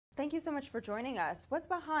thank you so much for joining us. What's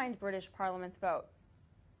behind British Parliament's vote?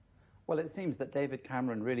 Well, it seems that David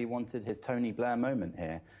Cameron really wanted his Tony Blair moment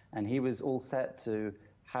here, and he was all set to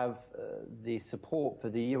have the support for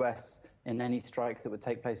the US in any strike that would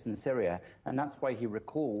take place in Syria. And that's why he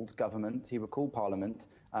recalled Parliament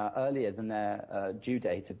earlier than their due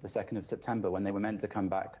date of the 2nd of September, when they were meant to come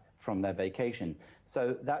back from their vacation.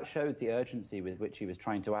 So that showed the urgency with which he was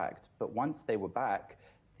trying to act. But once they were back,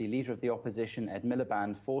 the leader of the opposition, Ed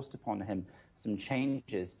Miliband, forced upon him some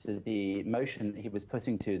changes to the motion that he was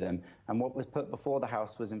putting to them. And what was put before the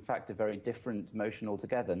House was, in fact, a very different motion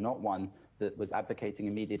altogether, not one that was advocating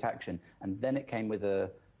immediate action. And then it came with a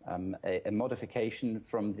modification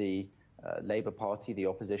from the Labour Party, the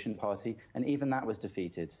opposition party, and even that was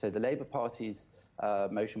defeated. So the Labour Party's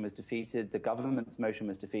motion was defeated, the government's motion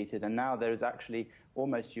was defeated, and now there is actually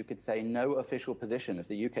almost, you could say, no official position of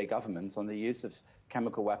the UK government on the use of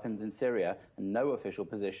chemical weapons in Syria, and no official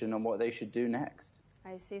position on what they should do next.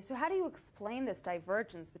 I see. So how do you explain this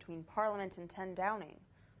divergence between Parliament and 10 Downing?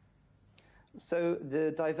 So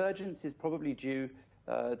the divergence is probably due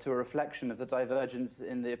to a reflection of the divergence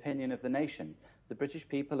in the opinion of the nation. The British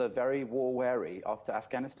people are very war-weary after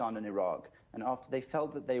Afghanistan and Iraq, and after they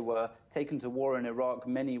felt that they were taken to war in Iraq,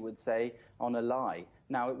 many would say, on a lie.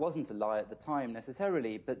 Now, it wasn't a lie at the time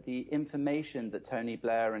necessarily, but the information that Tony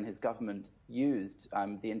Blair and his government used,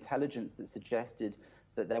 the intelligence that suggested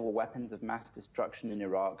that there were weapons of mass destruction in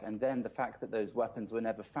Iraq, and then the fact that those weapons were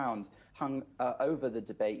never found, hung over the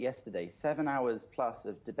debate yesterday. 7 hours plus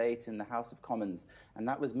of debate in the House of Commons, and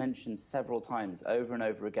that was mentioned several times, over and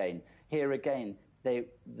over again. Here again, the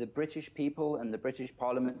British people and the British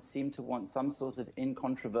Parliament seem to want some sort of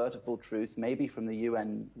incontrovertible truth, maybe from the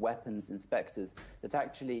UN weapons inspectors,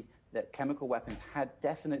 that chemical weapons had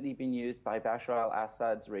definitely been used by Bashar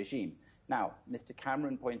al-Assad's regime. Now, Mr.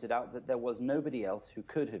 Cameron pointed out that there was nobody else who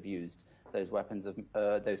could have used those weapons,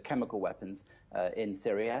 those chemical weapons in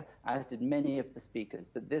Syria, as did many of the speakers.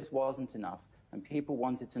 But this wasn't enough, and people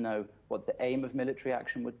wanted to know what the aim of military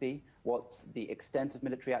action would be, what the extent of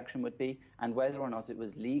military action would be, and whether or not it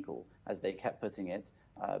was legal, as they kept putting it,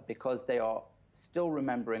 because they are still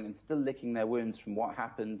remembering and still licking their wounds from what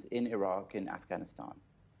happened in Iraq and Afghanistan.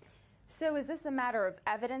 So is this a matter of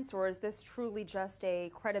evidence, or is this truly just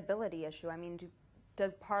a credibility issue? I mean,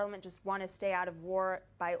 does Parliament just want to stay out of war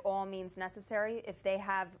by all means necessary? If they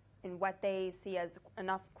have, in what they see as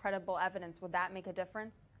enough credible evidence, would that make a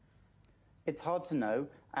difference? It's hard to know,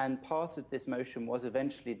 and part of this motion was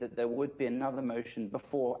eventually that there would be another motion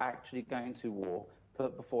before actually going to war,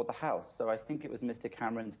 put before the House. So I think it was Mr.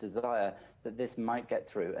 Cameron's desire that this might get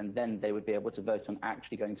through, and then they would be able to vote on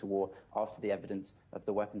actually going to war after the evidence of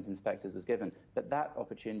the weapons inspectors was given. But that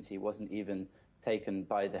opportunity wasn't even taken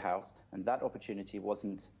by the House, and that opportunity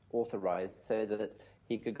wasn't authorized so that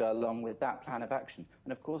he could go along with that plan of action.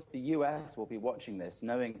 And of course, the US will be watching this,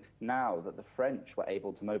 knowing now that the French were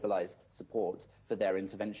able to mobilize support for their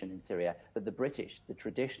intervention in Syria, that the British, the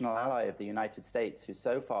traditional ally of the United States, who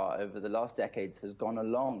so far over the last decades has gone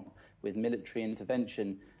along with military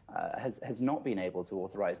intervention, has not been able to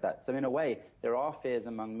authorize that. So in a way, there are fears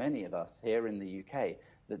among many of us here in the UK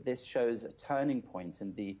that this shows a turning point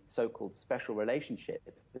in the so-called special relationship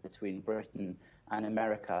between Britain and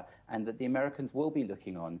America, and that the Americans will be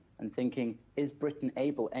looking on and thinking, is Britain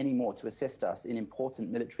able anymore to assist us in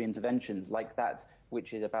important military interventions like that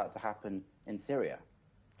which is about to happen in Syria?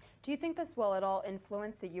 Do you think this will at all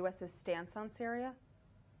influence the US's stance on Syria?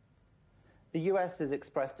 The US has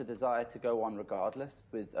expressed a desire to go on regardless,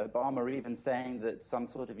 with Obama even saying that some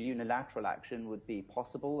sort of unilateral action would be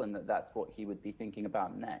possible and that that's what he would be thinking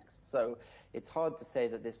about next. So it's hard to say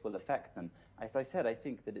that this will affect them. As I said, I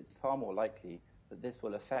think that it's far more likely that this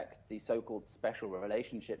will affect the so-called special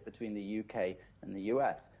relationship between the UK and the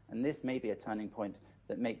US. And this may be a turning point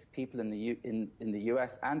that makes people in the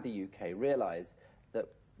US and the UK realize that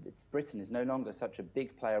Britain is no longer such a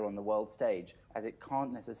big player on the world stage, as it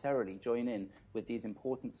can't necessarily join in with these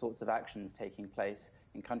important sorts of actions taking place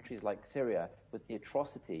in countries like Syria, with the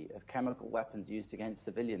atrocity of chemical weapons used against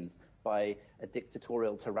civilians by a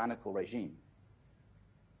dictatorial, tyrannical regime.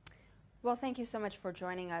 Well, thank you so much for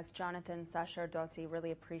joining us, Jonathan Sacerdoti.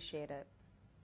 Really appreciate it.